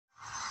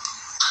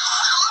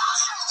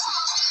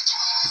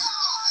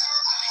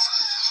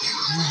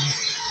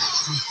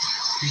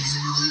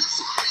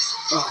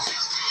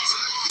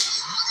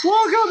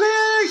Welcome to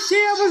NXT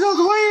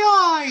episode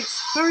 29,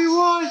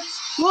 everyone.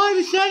 Live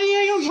in San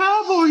Diego,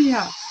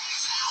 California.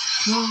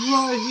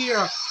 Right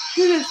here.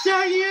 This is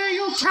San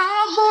Diego,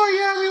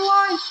 California,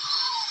 everyone.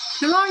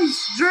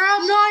 Tonight's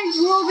draft night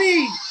will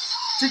be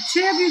the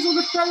champions will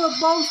defend on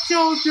both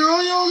shows. There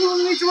are no who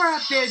will be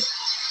drafted.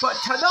 But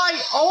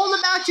tonight, all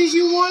the matches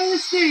you wanted to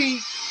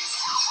see,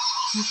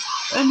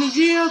 and the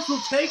GMs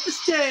will take the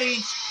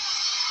stage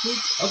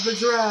of the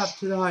draft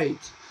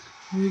tonight.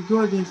 Oh my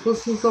goodness,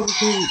 let's look up the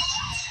page.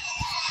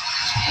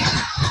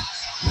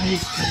 There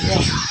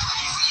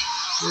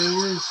it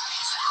is.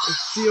 A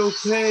steel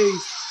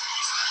cage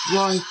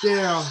right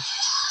there.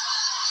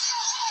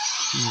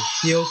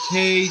 Steel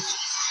cage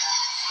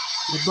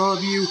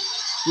above you.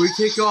 We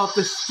kick off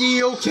the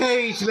steel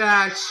cage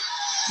match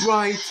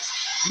right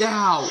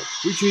now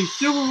between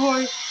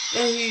Superboy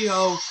and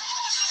HITZ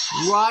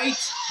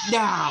right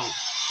now.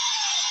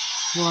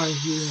 Right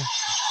here.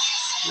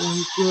 Oh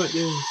my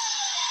goodness.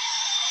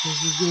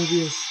 This is gonna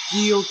be a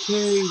steel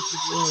cage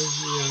right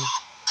here.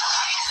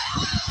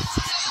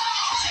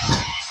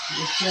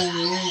 San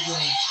Diego.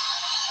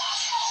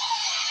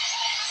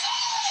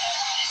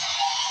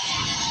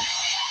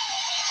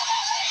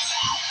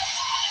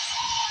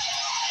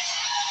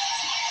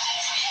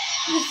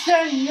 It's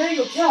San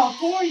Diego,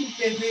 California,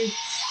 baby.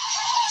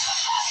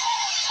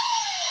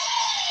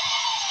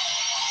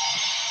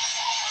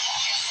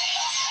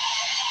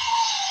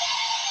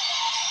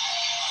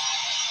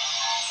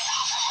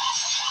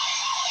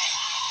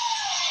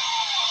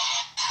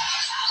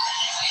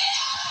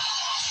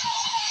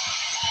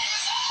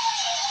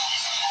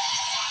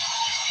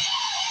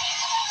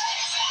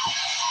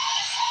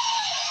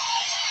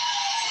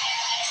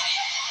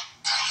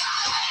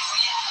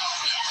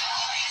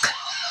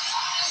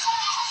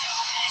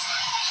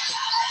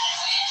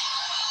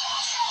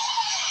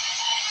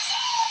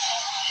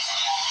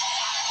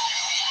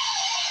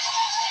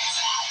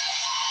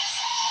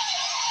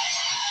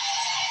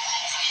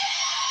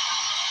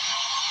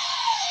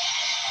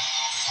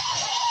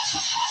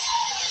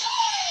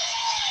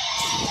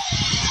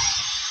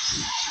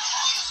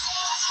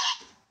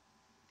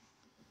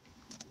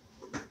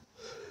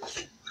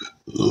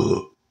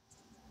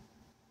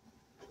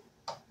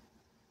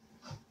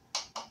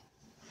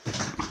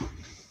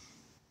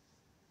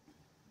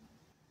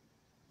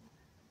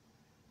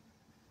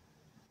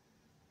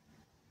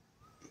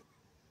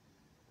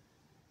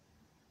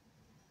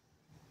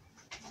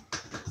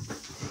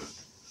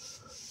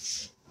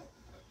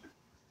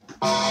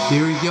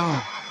 Here we go.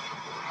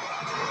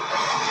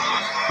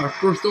 Our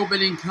first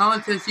opening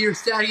contest here,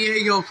 San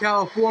Diego,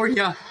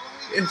 California.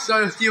 It's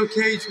not a steel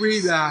cage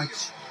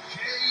rematch.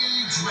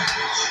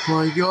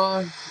 Oh my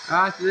God.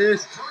 After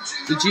this,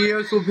 the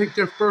GMs will pick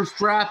their first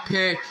draft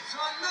pick.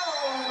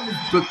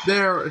 But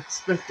their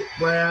expected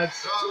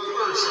plans.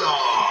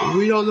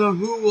 We don't know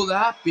who will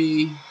that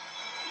be.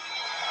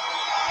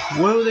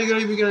 What are they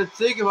even going to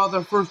think about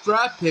their first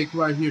draft pick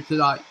right here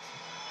tonight?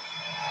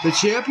 The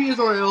champions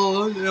are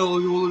eligible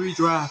to be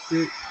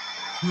drafted.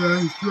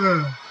 I'm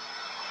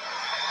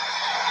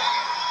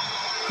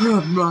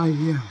right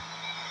here.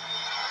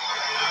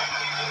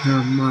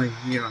 I'm right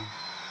here.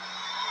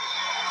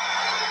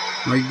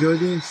 My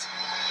goodness.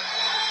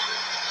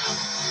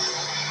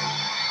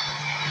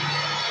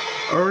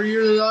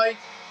 Earlier tonight,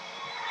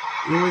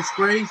 it was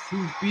Grace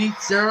who beat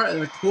Sarah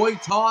in a coin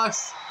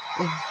toss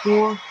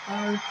before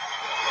her.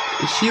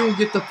 And she will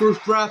get the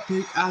first draft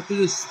pick after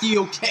the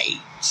steel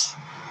cage.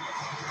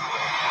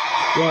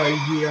 Right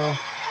here.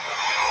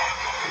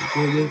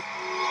 Goodness.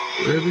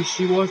 Wherever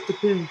she wants to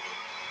pick.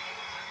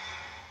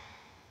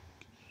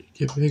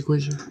 Can pick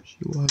which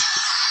she wants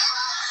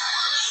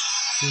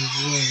to.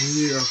 Right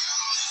here.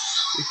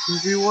 It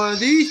could be one of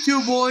these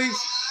two boys.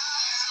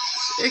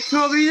 It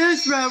could be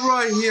this man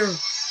right here.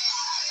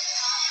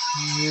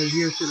 Right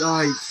here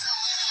tonight.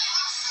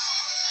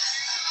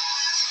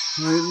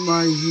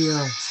 Right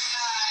here.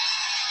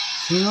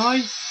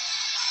 Tonight,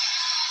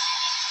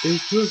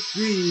 it could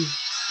be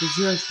the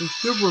chance for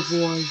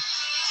Superboy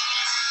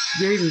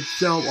gave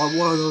himself on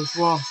one of those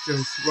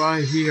rosters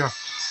right here.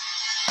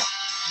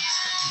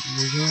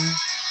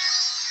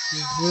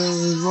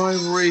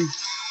 Rivalry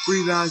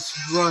rematch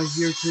right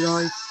here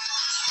tonight.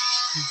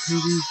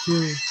 These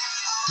two.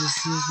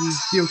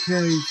 Steel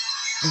cage.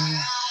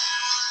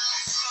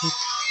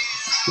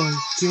 My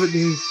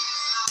goodness.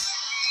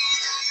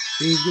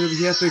 It's gonna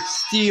be epic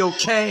steel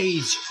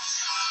cage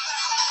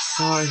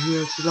right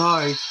here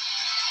tonight.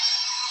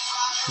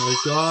 My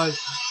God.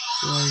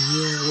 Right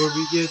here where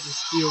we get the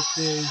steel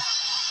cage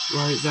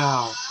right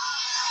now.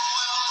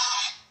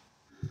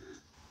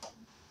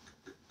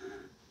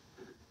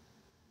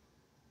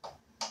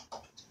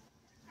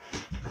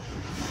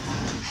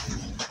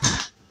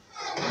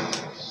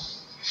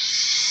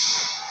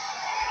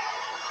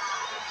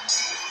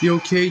 Steel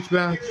cage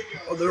match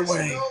on their way.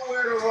 There's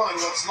nowhere to run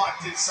what's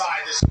locked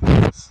inside this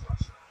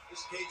structure.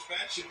 This cage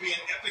match should be an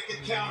epic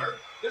encounter.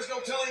 There's no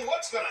telling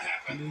what's gonna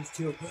happen. These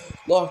two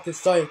locked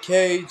inside a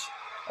cage.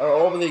 Our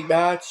opening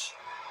match.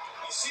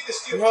 You see the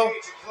steel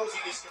cage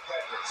enclosing these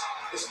competitors.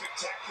 The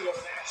spectacular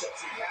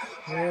matchups we've had in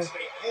the past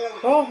may pale in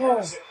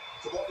comparison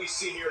to what we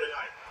see here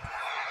tonight.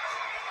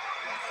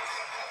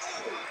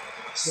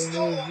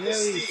 Still on the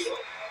steal.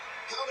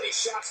 How many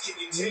shots can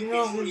you take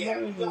before you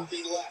have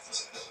nothing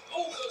left?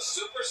 Oh, the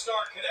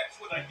superstar connects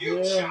with a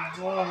huge shot.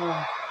 Who's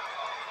going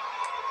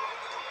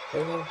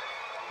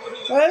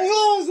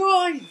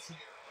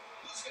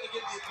to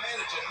get the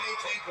advantage and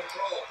maintain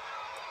control?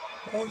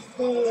 Oh,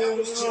 that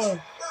was just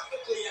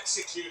perfectly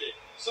executed.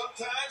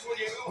 Sometimes when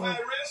you go high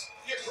risk,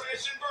 you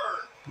crash and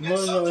burn. And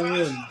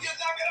sometimes you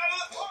knock it out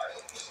of the park.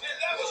 And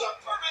that was a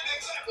perfect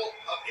example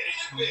of hitting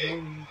it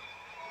big.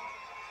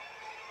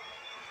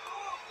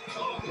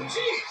 Oh, geez.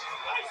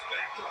 Nice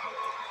backdrop.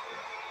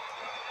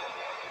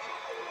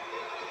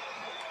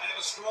 I have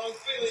a strong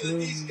feeling that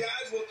these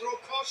guys will throw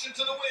caution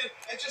to the wind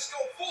and just go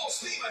full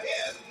steam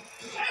ahead.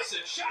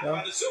 Massive shot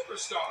by the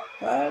superstar.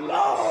 I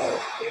know.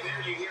 And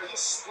there you hear the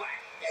splat.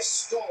 His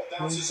skull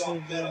bounces off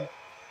metal.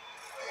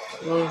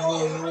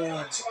 Oh, right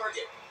on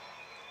target.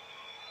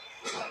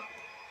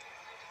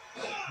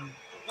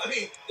 I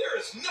mean, there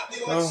is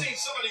nothing like seeing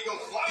somebody go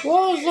flying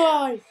through the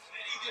air. And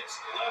he gets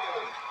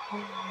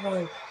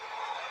leveled.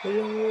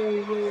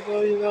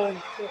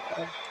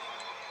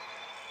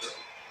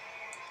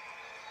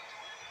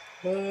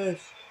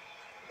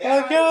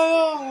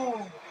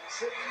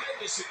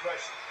 Tremendous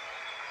aggression.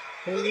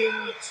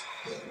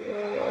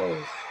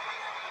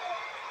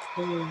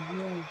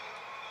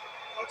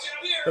 Watch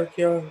out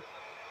here.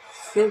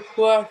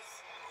 Suplex.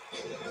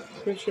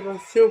 Fisherman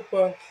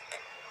suplex.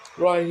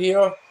 Right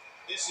here.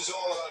 This is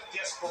all about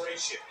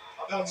desperation,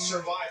 about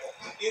survival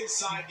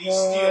inside these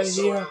steel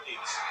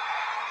surroundings.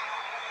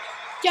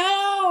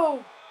 Go!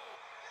 Again,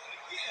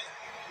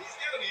 he's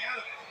got to be out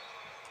of it.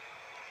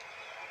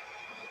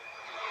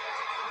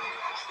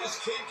 I just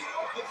can't get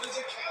over the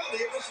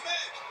physicality of this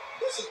match.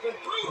 This has been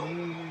brutal.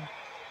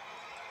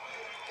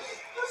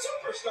 The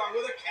superstar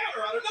with a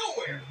counter out of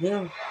nowhere.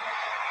 Yeah.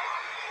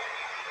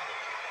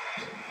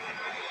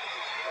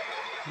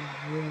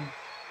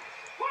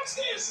 Watch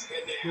this.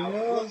 And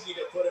now, looking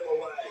to put him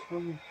away.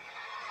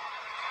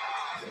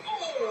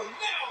 Oh,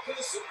 now can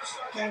the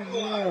superstar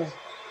capitalize?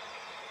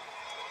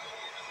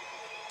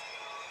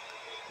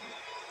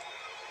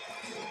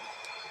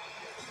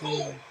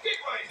 Oh, big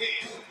right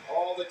hand.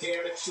 All the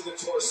damage to the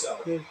torso,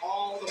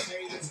 all the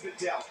pain that's been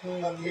dealt,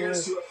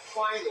 appears to have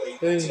finally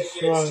taken its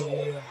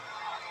toll.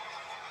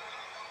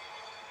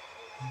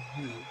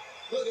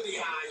 Look at the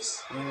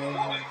eyes.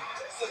 Boy,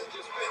 this has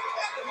just been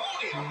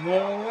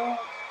pandemonium.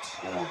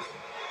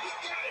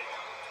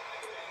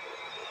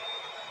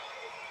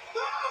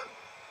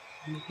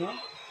 He got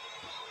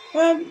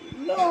it.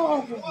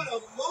 No. What a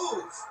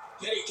move.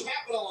 Can he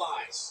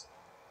capitalize?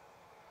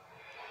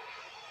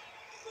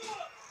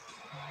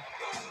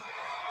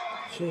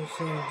 Big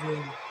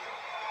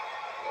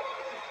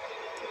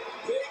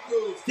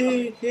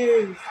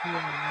move. I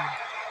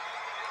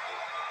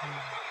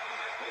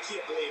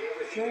can't believe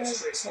everything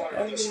that's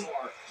transpired this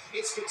far.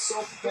 It's been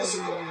so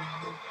physical.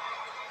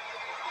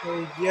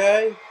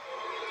 Yeah.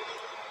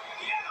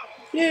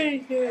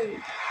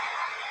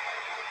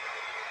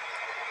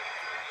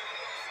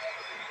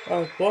 I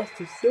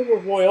busted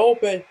Superboy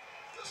open.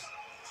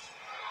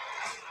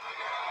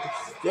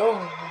 Still, I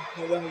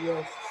got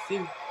your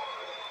see.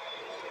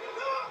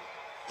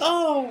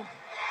 Oh!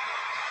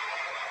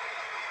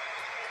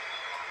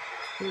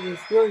 It is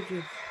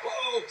working.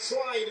 Oh,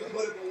 trying to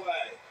put him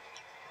away.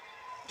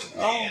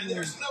 Man,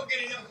 there's no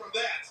getting up from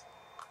that.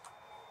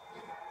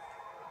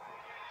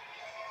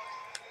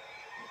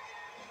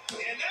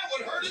 And that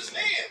would hurt his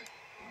hand.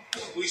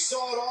 We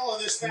saw it all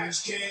in this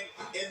match, King.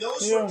 And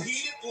those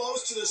repeated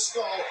blows to the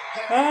skull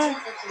have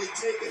definitely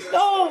taken their toll.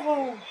 I don't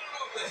know if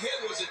the head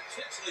was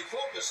intensely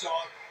focused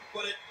on,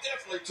 but it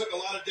definitely took a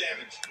lot of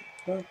damage.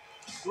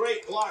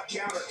 Great block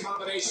counter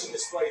combination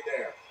displayed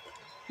there.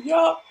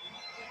 Yup.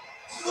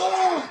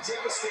 How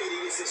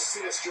devastating is this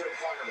sinister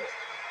environment?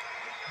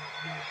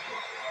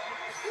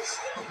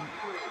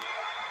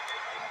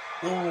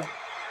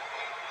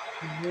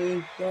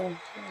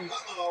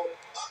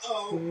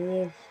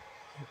 Uh-oh.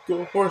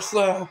 Go for a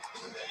slam.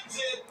 That's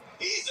it.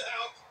 He's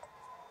out.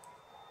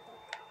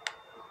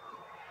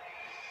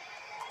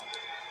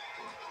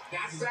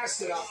 Not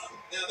fast enough.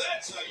 Now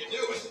that's how you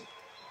do it.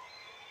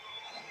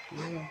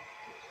 No!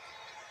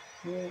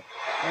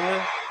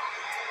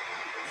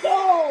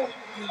 No!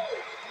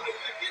 Right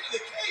back into the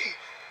cage.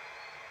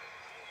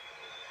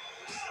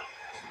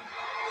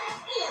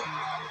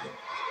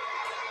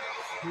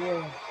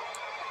 Yeah.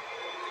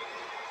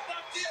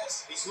 Not this.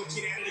 He's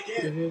looking at it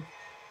again.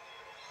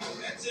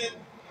 That's it.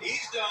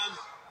 He's done.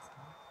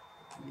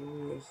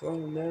 It's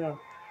on now.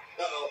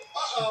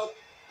 Uh-oh.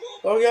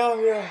 Oh, yeah.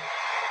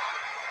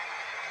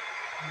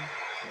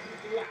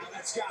 Wow,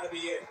 that's got to be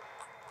it.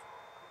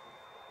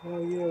 Oh,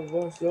 yeah,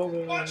 watch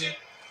over. Watch it.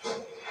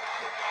 Oh,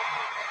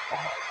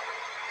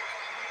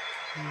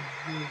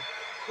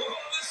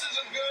 this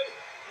isn't good.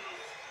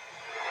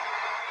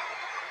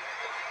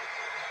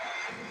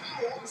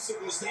 How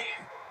awesome was that?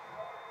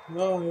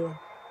 No, yeah.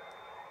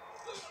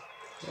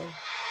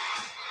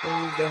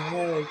 Oh, the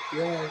head,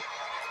 yeah.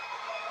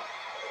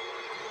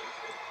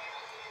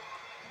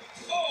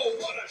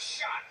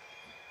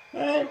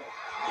 And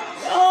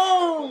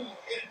oh!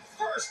 And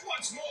first,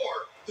 once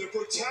more, the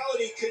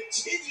brutality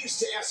continues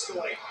to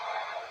escalate.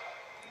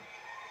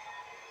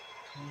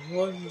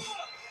 What? Oh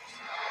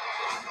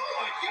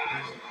my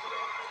God!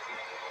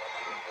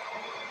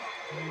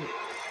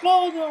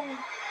 Bulldog!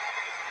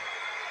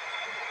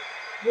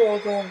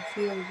 Bulldog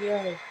shield,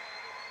 yeah.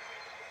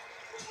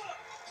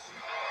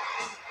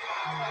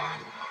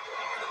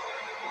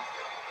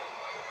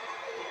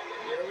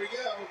 Here we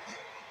go.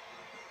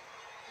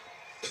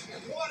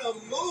 What a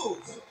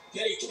move!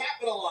 Did he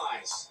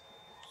capitalize?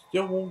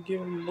 Still won't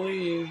give him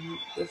bleed.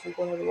 This is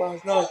one of the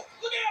last night. Oh,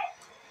 look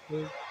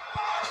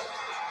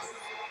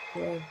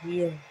out!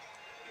 Yeah.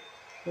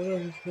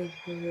 Whatever this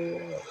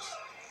thing was.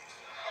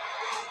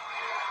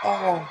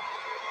 Oh.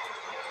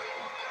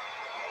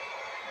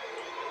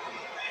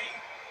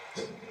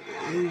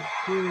 He's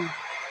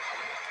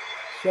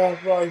shot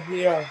right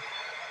here.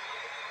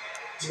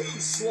 Too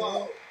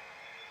slow.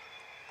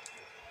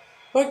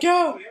 Look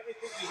out!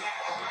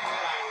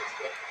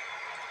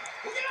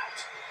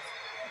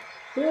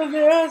 Here's the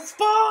S5!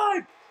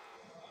 Oh,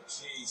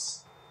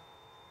 jeez.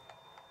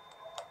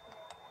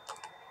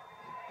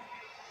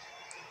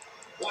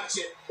 Watch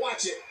it,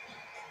 watch it.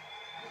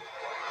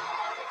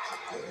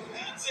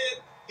 That's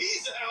it.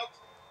 He's out.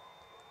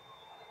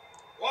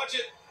 Watch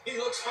it. He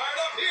looks fired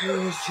up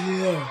here. Here's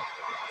here.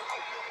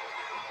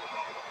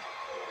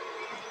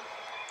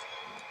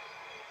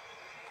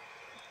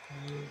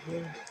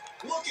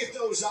 Look at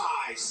those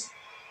eyes.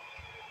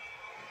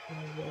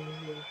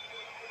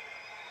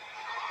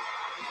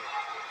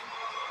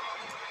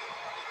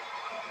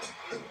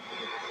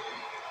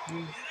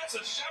 And that's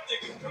a shot that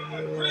can drop a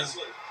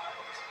grizzly.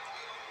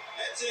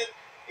 That's it.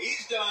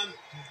 He's done.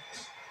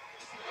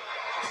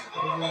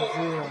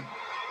 Oh,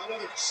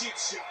 another cheap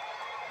shot.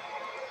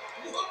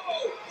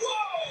 Whoa,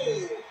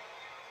 whoa!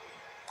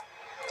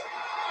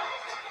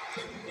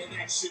 And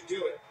that should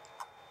do it.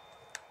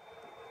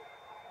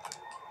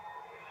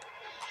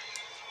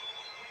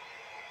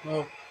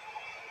 Oh.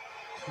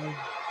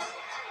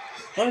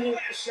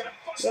 Last shot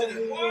busted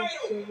and wide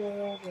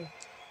open.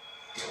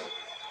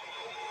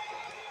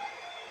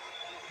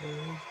 He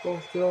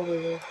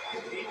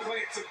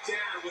plants it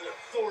down with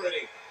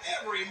authority.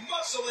 Every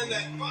muscle in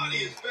that body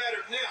is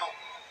battered now.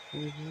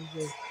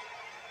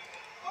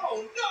 Oh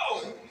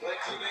no!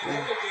 Let's make it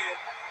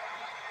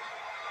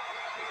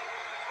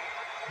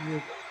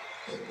again.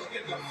 Look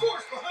at the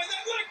force behind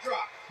that leg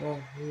drop. Oh,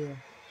 yeah.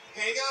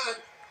 Hang on.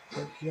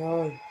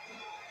 Okay.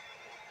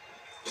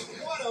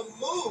 What a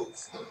move!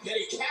 Did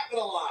he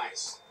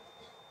capitalize?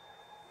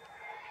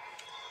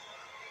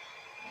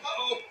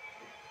 Uh-oh.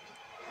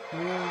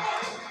 Yeah.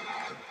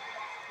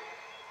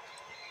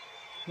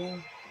 Yeah.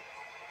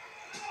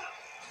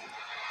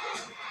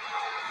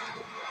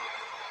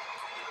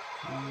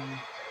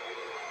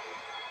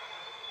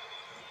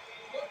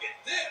 Look at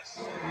this!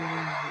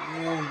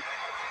 Yeah.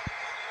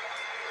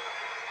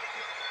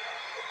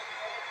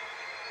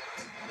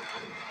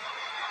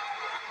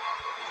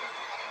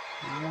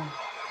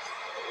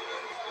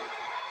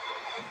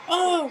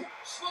 Oh!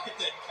 Look at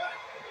that cut!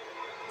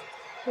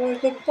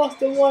 Where's the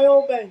busted wide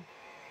open?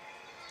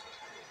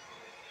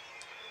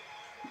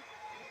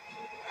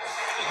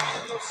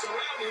 Those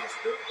surroundings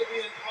prove to be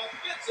an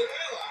offensive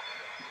ally.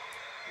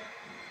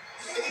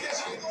 And he does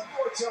it one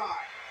more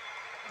time.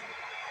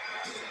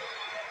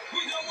 We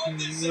know what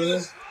this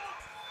is.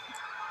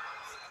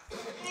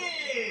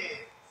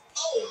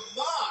 Oh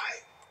my!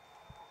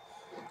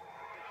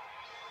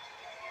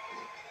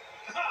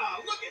 Ah,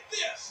 look at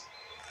this!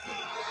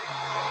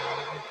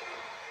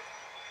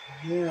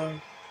 Yeah.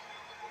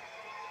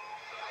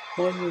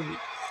 Another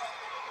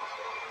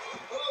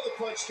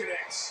punch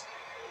connects.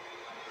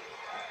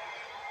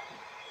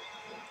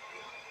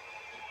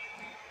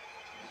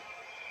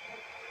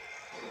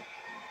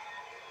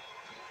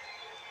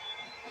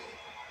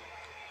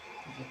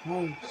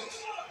 punch.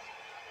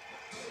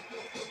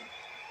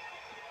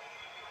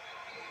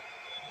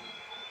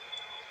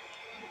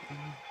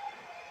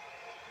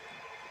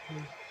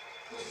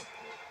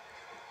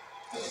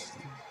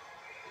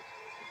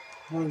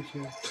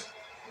 Punches.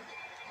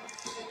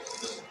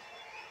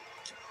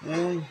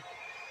 And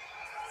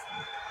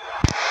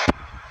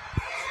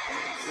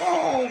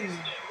Right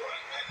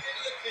back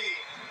into the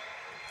cage.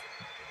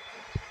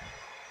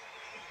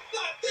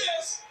 Not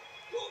this.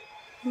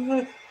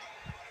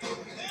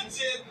 That's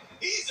it.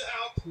 He's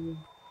out.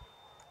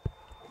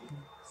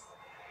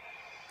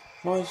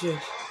 punches.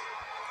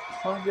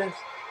 Punches.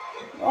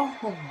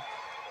 Oh.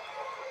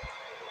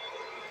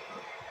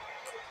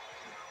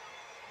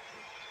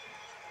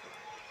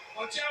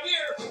 Watch out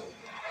here.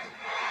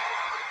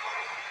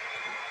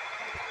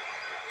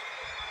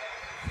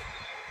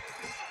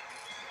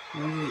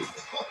 Maybe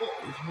it's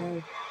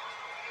hard.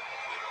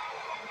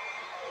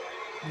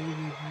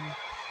 Maybe.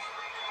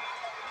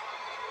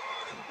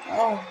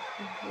 Oh.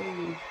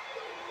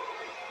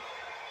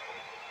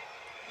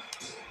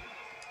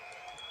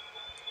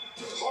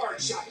 Hard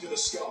shot to the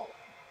skull.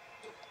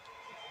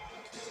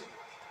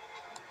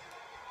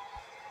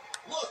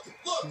 Look.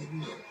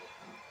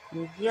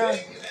 Yeah.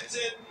 That's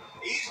it.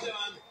 He's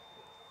done.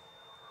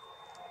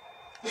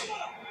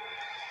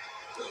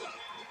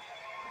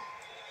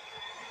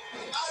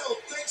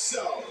 don't think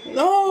so.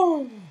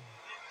 No. Down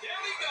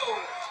he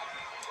goes.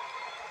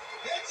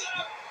 Heads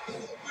up. Oh,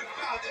 good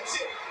God, that's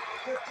it.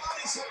 Their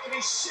bodies have to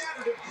be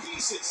shattered in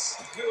pieces.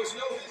 There was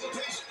no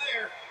hesitation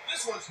there.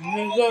 This one's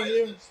all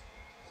business.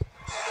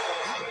 Oh,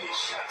 how many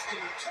shots can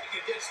you take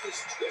against this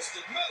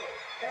twisted metal?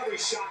 Every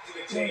shot to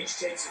the cage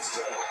takes its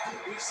toll.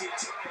 We've seen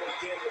time and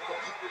again where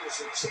competitors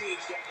have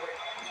changed that way.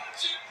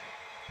 Watch it.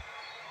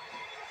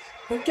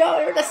 Look out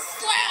here to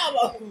slam!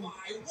 Oh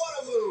my, what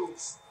a move!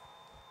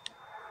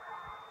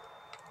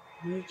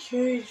 The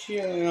cage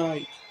here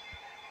tonight.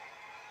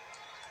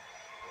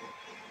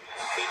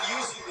 And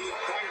using the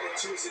environment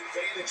to his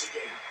advantage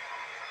again.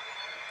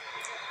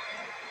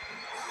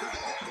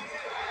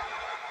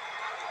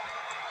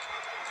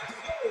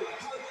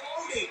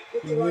 Unloading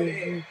with the right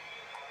hand.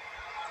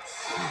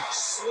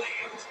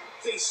 Slammed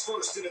face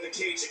first into the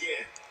cage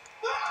again.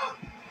 Ah!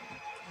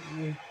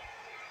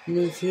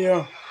 Miss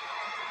here.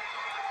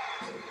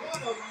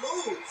 What a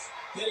move!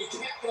 Did he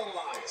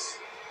capitalize?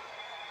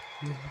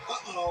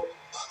 Uh-oh.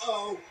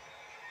 Uh-oh.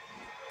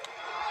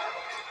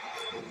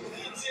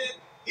 That's it.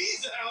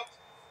 He's out.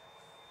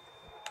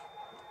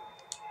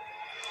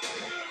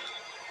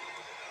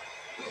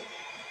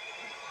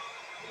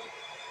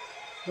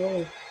 Oh. Look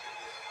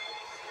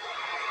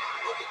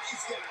at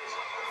these guys.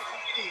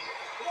 Fighting,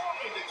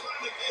 clawing to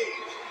climb the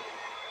cage.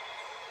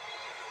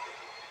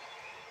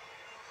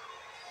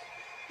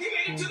 He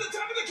made it to the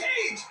top of the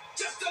cage.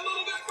 Just a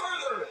little bit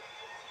further.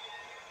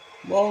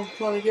 Ball's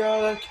trying to get out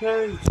of that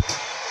cage.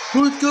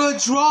 Who's gonna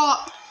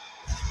drop?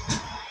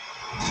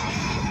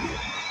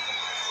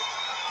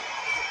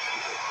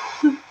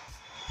 The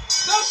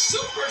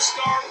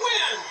superstar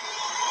wins.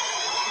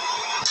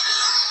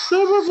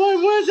 Superboy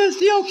wins the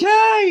steel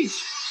cage!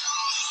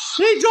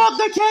 He dropped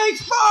the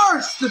cage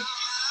first!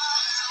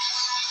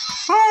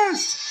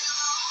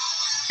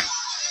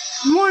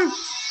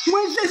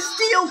 Wins the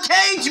steel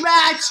cage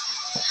match!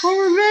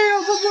 Over me,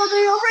 before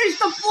they erase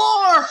the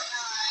floor!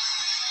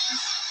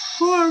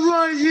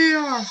 Right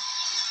here!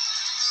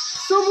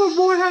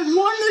 Superboy has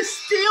won the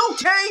steel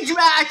cage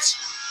match!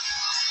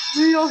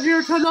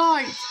 Here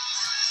tonight!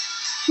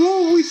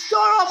 Well, we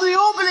start off the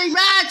opening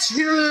match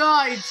here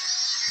tonight!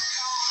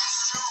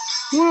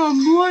 What a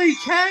bloody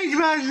cage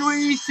match we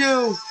need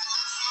to!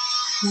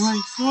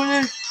 My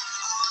goodness!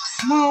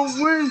 What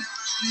a win!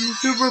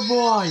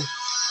 Superboy!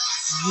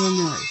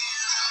 Goodness.